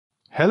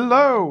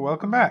Hello,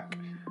 welcome back.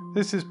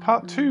 This is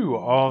part 2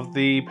 of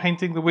the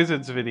Painting the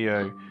Wizards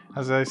video.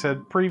 As I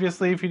said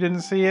previously, if you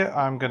didn't see it,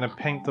 I'm going to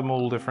paint them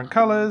all different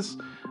colours.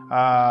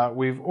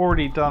 We've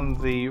already done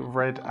the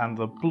red and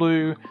the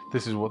blue.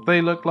 This is what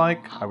they look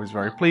like. I was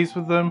very pleased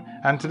with them.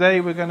 And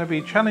today we're going to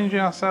be challenging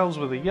ourselves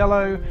with a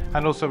yellow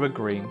and also a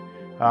green.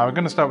 We're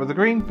going to start with the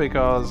green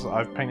because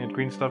I've painted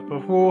green stuff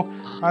before.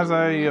 As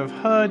I have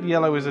heard,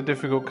 yellow is a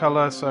difficult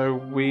colour, so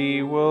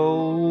we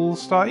will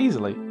start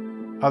easily.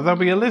 There'll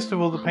be a list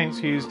of all the paints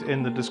used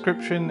in the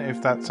description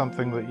if that's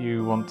something that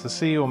you want to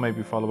see or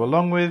maybe follow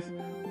along with.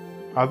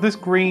 This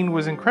green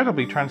was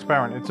incredibly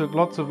transparent. It took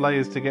lots of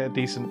layers to get a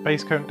decent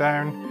base coat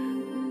down.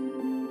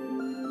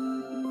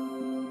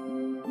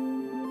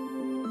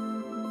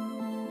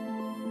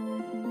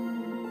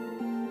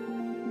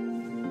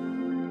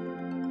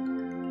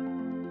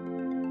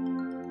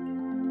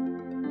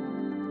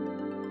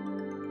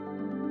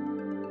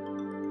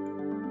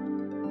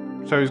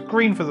 So it was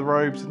green for the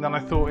robes, and then I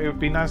thought it would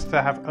be nice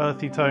to have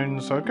earthy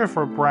tones, so I'd go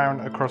for a brown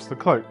across the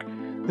cloak.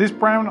 This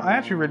brown I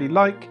actually really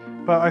like,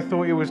 but I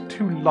thought it was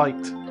too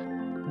light.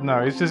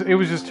 No, it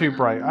was just too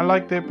bright. I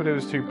liked it, but it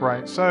was too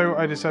bright, so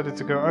I decided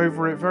to go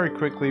over it very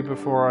quickly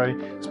before I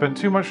spent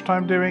too much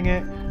time doing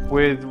it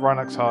with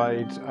Rhinox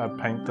Hide, a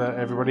paint that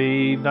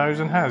everybody knows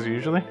and has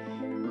usually.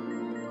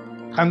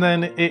 And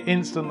then it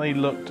instantly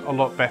looked a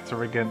lot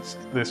better against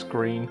this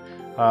green.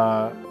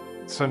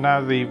 So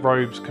now the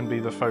robes can be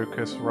the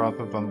focus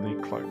rather than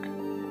the cloak.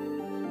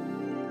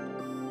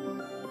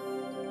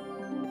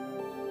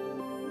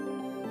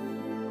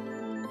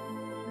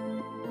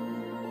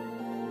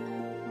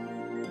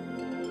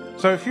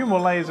 So a few more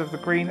layers of the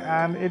green,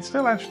 and it's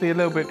still actually a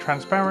little bit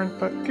transparent,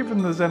 but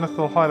given the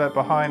zenithal highlight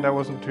behind, I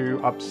wasn't too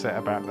upset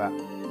about that.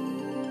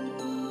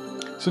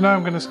 So now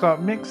I'm going to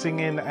start mixing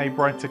in a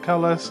brighter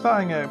colour,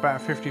 starting at about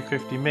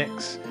 50-50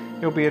 mix.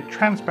 It'll be a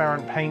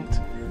transparent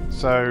paint,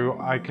 so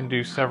I can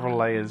do several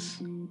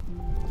layers.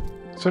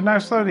 So now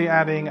slowly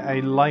adding a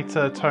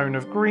lighter tone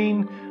of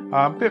green,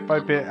 bit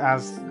by bit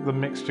as the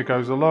mixture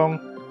goes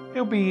along.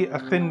 It'll be a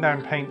thin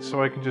down paint,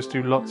 so I can just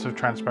do lots of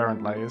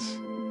transparent layers.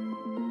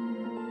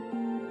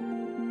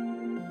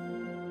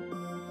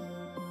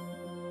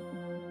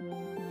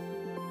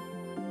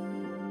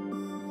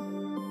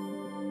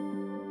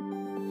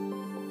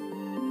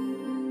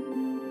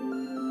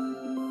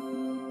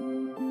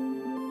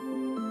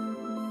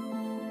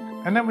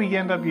 And then we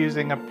end up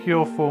using a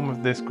pure form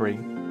of this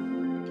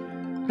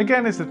green.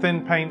 Again, it's a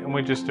thin paint and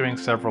we're just doing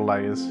several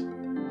layers.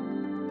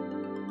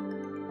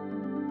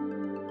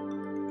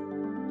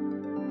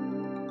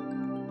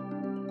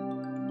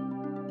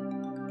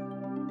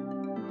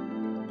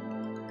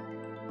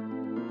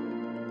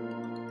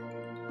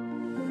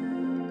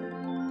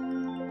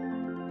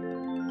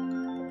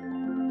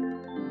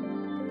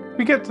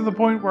 We get to the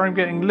point where I'm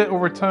getting little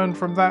return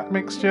from that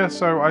mixture,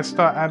 so I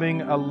start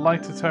adding a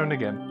lighter tone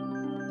again.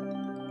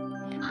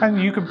 And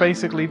you can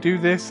basically do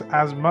this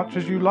as much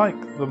as you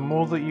like. The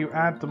more that you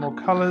add, the more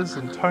colours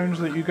and tones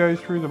that you go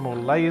through, the more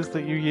layers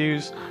that you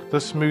use, the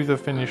smoother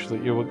finish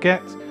that you will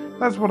get.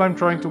 That's what I'm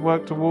trying to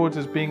work towards,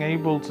 is being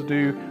able to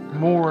do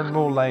more and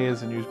more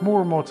layers and use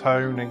more and more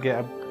tone and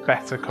get a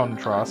better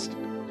contrast.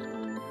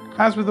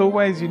 As with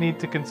always, you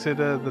need to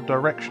consider the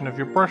direction of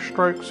your brush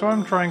stroke, so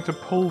I'm trying to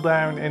pull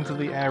down into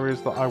the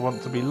areas that I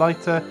want to be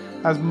lighter,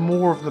 as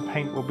more of the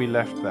paint will be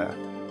left there.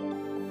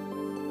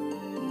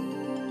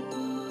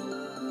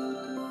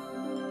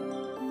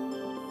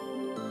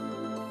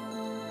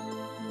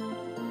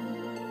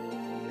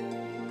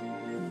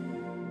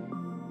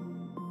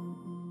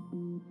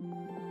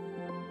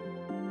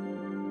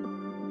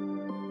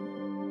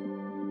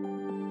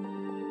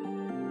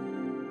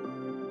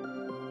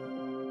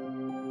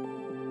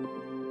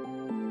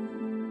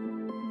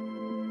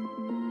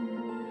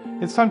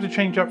 It's time to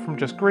change up from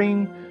just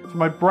green. For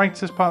my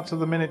brightest parts of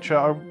the miniature,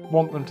 I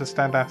want them to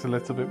stand out a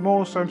little bit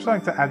more, so I'm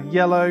starting to add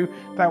yellow.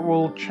 That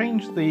will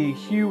change the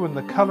hue and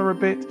the colour a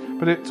bit,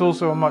 but it's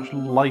also a much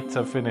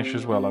lighter finish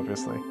as well,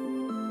 obviously.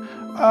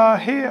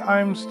 Here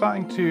I'm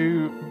starting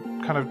to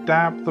kind of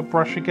dab the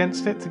brush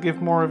against it to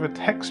give more of a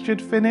textured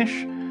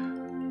finish.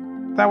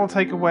 That will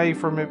take away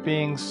from it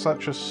being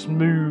such a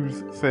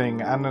smooth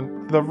thing, and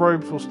then the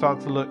robes will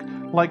start to look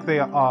like they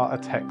are a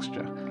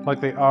texture,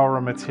 like they are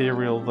a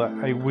material that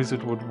a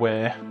wizard would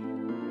wear.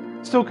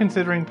 Still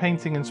considering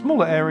painting in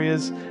smaller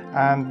areas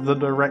and the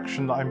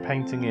direction that I'm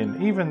painting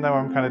in. Even though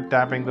I'm kind of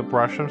dabbing the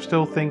brush, I'm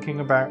still thinking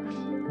about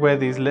where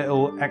these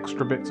little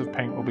extra bits of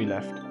paint will be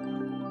left.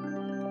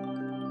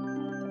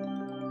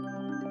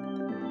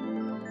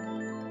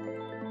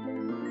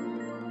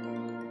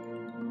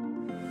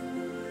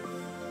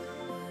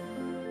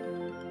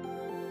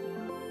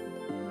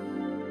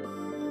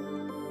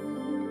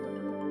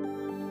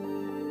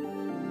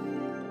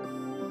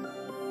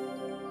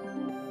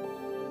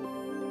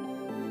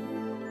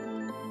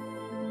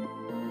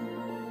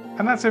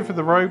 And that's it for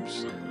the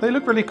robes. They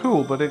look really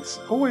cool, but it's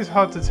always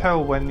hard to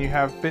tell when you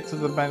have bits of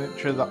the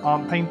miniature that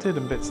aren't painted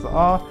and bits that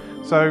are.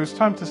 So it's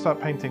time to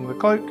start painting the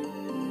cloak.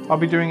 I'll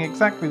be doing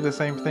exactly the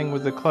same thing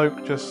with the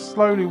cloak, just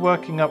slowly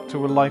working up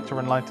to a lighter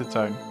and lighter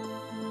tone.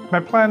 My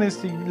plan is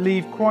to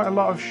leave quite a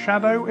lot of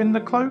shadow in the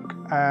cloak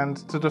and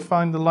to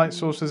define the light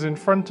sources in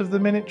front of the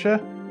miniature,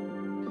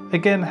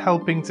 again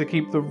helping to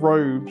keep the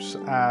robes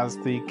as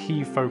the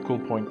key focal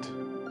point.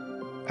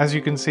 As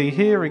you can see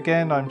here,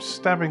 again I'm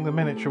stabbing the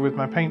miniature with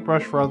my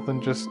paintbrush rather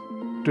than just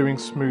doing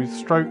smooth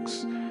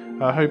strokes,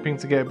 hoping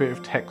to get a bit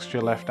of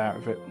texture left out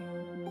of it.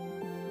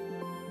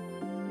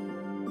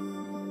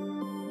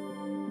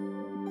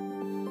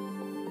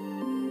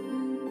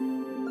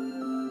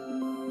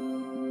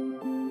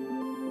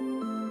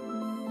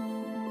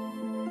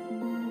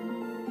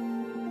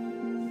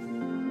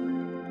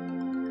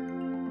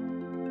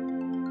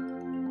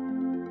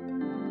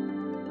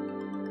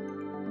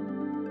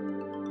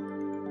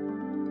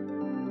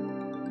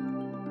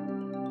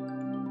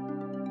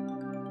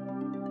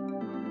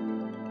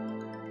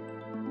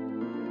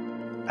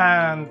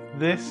 And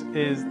this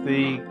is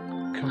the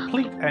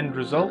complete end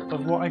result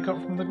of what I got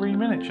from the green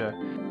miniature.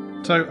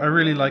 So I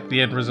really like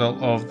the end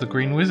result of the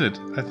green wizard.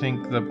 I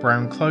think the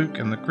brown cloak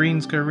and the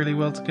greens go really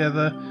well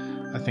together.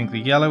 I think the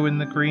yellow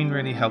and the green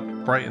really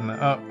helped brighten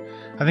that up.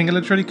 I think it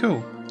looks really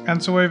cool.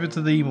 And so over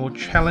to the more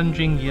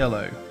challenging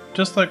yellow.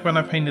 Just like when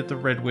I painted the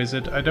red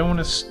wizard, I don't want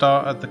to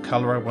start at the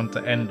colour I want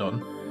to end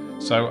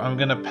on. So I'm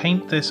going to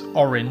paint this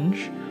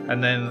orange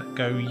and then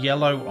go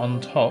yellow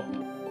on top.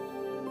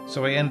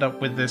 So I end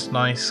up with this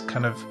nice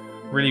kind of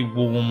really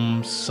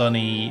warm,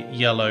 sunny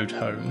yellow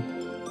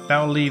tone. That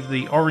will leave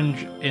the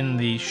orange in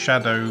the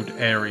shadowed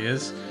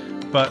areas,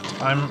 but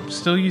I'm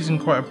still using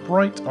quite a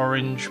bright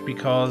orange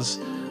because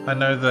I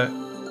know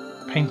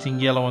that painting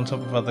yellow on top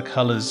of other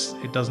colours,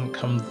 it doesn't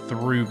come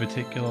through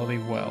particularly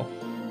well.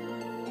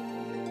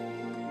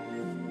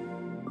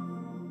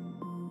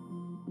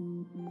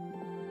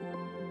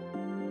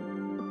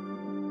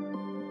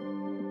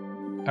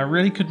 I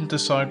really couldn't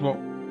decide what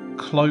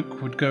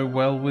cloak would go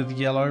well with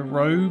yellow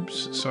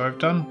robes, so I've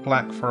done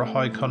black for a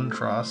high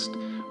contrast,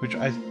 which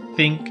I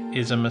think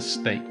is a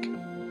mistake.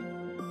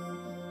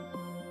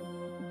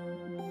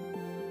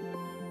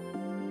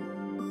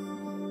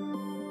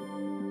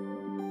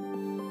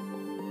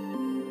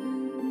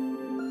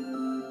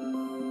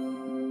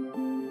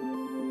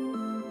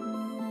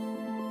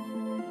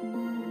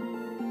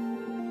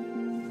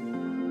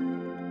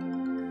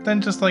 Then,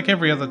 just like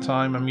every other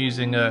time, I'm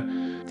using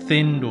a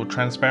thinned or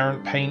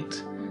transparent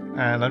paint,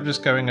 and I'm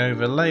just going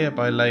over layer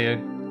by layer,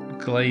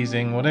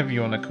 glazing, whatever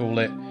you want to call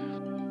it,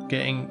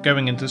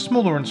 going into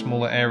smaller and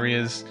smaller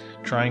areas,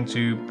 trying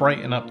to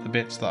brighten up the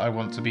bits that I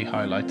want to be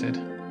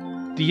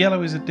highlighted. The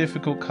yellow is a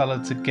difficult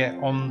colour to get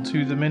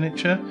onto the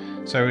miniature,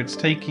 so it's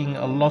taking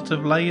a lot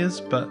of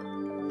layers, but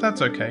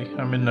that's okay,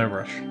 I'm in no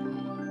rush.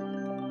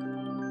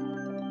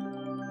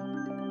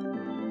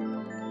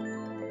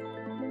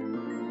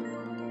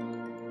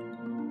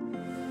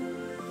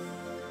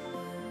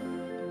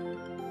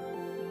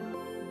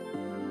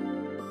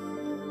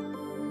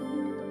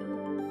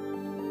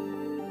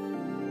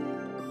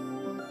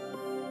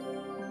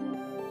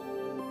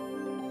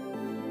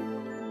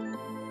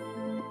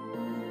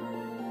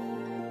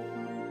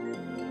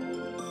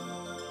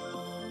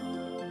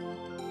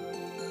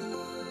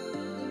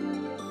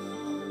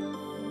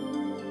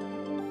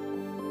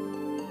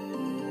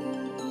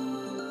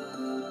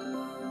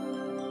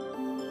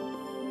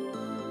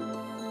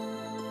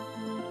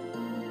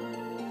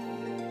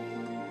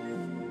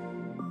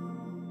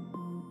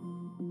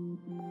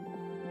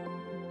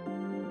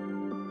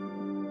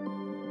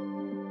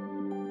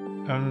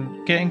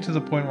 I'm getting to the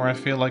point where I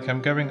feel like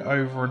I'm going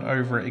over and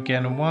over it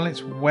again, and while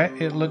it's wet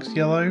it looks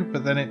yellow,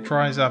 but then it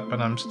dries up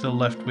and I'm still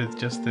left with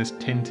just this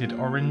tinted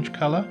orange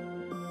colour.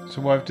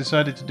 So what I've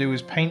decided to do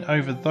is paint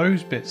over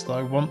those bits that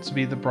I want to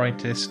be the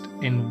brightest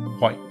in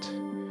white.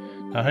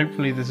 Now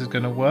hopefully this is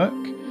going to work.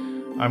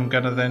 I'm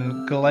going to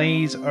then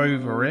glaze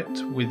over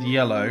it with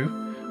yellow.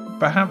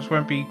 Perhaps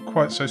won't be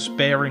quite so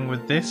sparing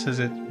with this, as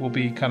it will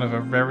be kind of a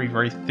very,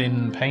 very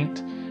thin paint,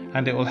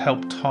 and it will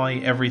help tie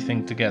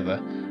everything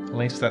together. At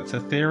least that's a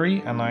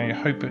theory, and I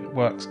hope it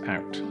works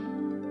out.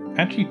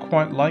 I actually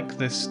quite like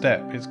this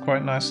step. It's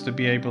quite nice to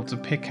be able to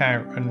pick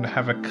out and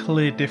have a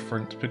clear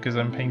difference, because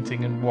I'm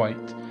painting in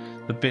white,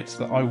 the bits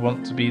that I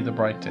want to be the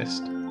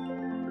brightest.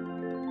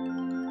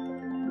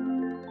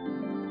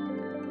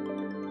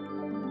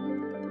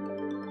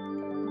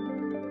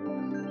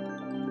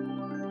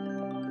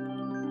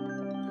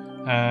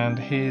 And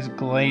here's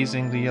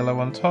glazing the yellow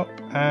on top,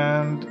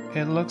 and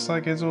it looks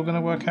like it's all going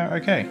to work out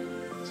okay.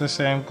 So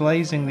say I'm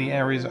glazing the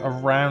areas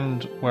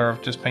around where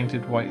I've just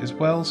painted white as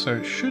well, so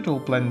it should all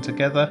blend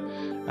together,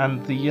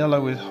 and the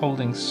yellow is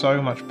holding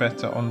so much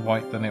better on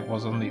white than it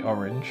was on the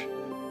orange.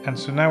 And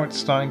so now it's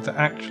starting to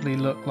actually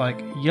look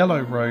like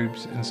yellow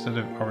robes instead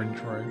of orange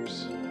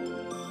robes.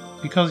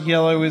 Because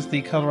yellow is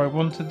the colour I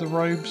wanted the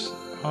robes,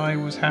 I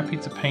was happy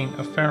to paint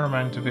a fair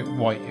amount of it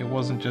white. It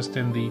wasn't just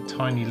in the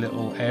tiny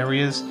little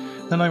areas.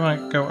 Then I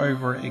might go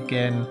over it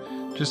again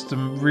just to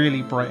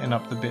really brighten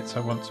up the bits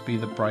I want to be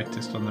the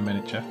brightest on the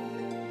miniature.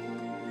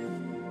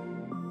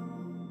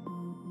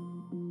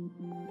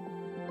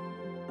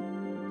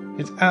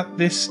 It's at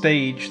this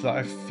stage that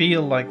I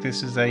feel like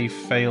this is a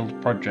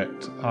failed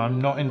project. I'm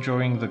not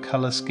enjoying the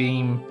colour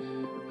scheme.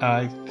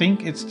 I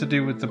think it's to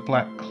do with the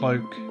black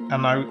cloak,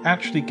 and I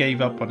actually gave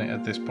up on it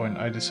at this point.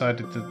 I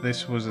decided that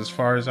this was as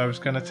far as I was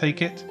going to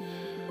take it.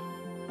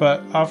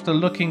 But after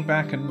looking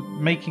back and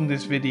making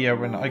this video,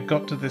 when I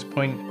got to this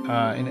point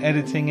in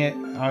editing it,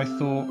 I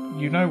thought,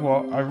 you know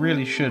what, I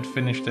really should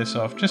finish this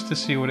off just to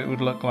see what it would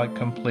look like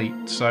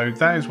complete. So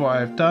that is what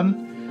I've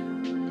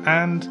done,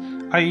 and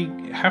I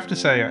have to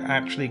say I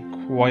actually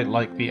quite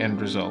like the end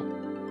result.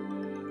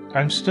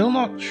 I'm still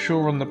not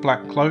sure on the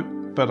black cloak,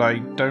 but I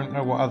don't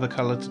know what other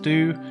colour to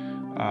do.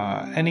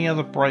 Any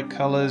other bright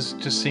colours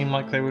just seem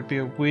like they would be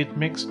a weird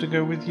mix to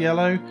go with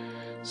yellow.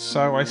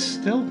 So I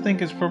still think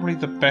it's probably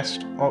the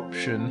best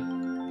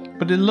option,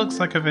 but it looks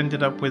like I've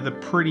ended up with a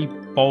pretty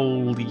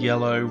bold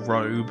yellow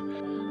robe,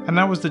 and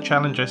that was the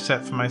challenge I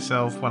set for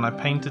myself when I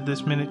painted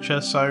this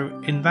miniature, so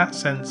in that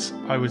sense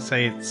I would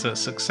say it's a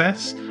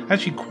success. I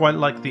actually quite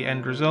like the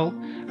end result,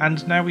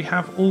 and now we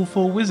have all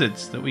 4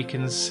 wizards that we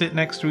can sit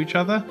next to each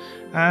other,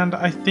 and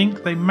I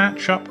think they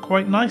match up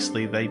quite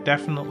nicely. They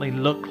definitely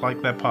look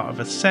like they're part of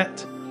a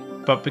set,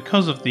 but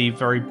because of the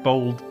very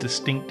bold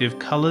distinctive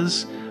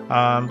colours,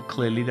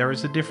 clearly there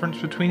is a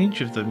difference between each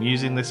of them.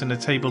 Using this in a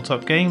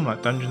tabletop game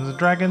like Dungeons &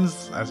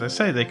 Dragons, as I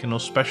say, they can all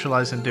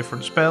specialise in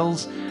different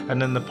spells,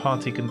 and then the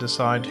party can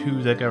decide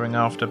who they're going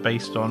after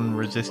based on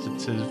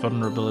resistances,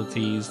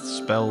 vulnerabilities,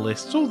 spell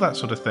lists, all that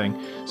sort of thing.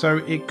 So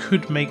it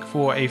could make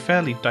for a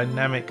fairly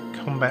dynamic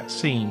combat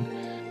scene.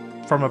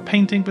 From a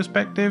painting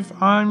perspective,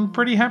 I'm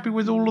pretty happy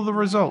with all of the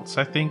results.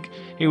 I think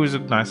it was a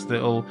nice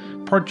little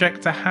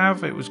project to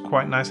have. It was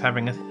quite nice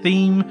having a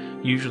theme.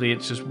 Usually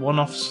it's just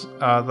one-offs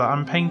that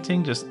I'm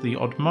painting, just the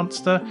odd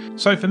monster.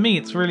 So for me,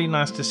 it's really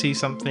nice to see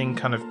something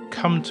kind of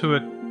come to a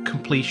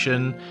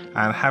completion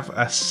and have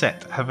a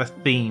set, have a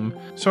theme.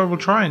 So I will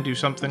try and do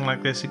something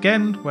like this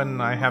again when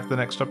I have the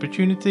next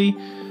opportunity.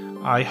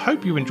 I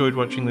hope you enjoyed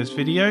watching this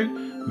video.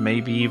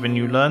 Maybe even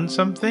you learned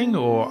something,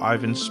 or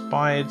I've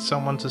inspired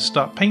someone to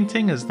start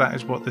painting, as that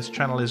is what this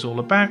channel is all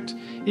about.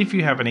 If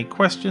you have any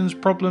questions,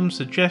 problems,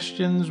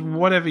 suggestions,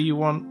 whatever you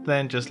want,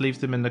 then just leave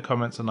them in the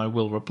comments and I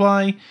will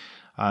reply.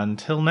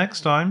 Until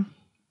next time,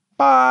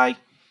 bye!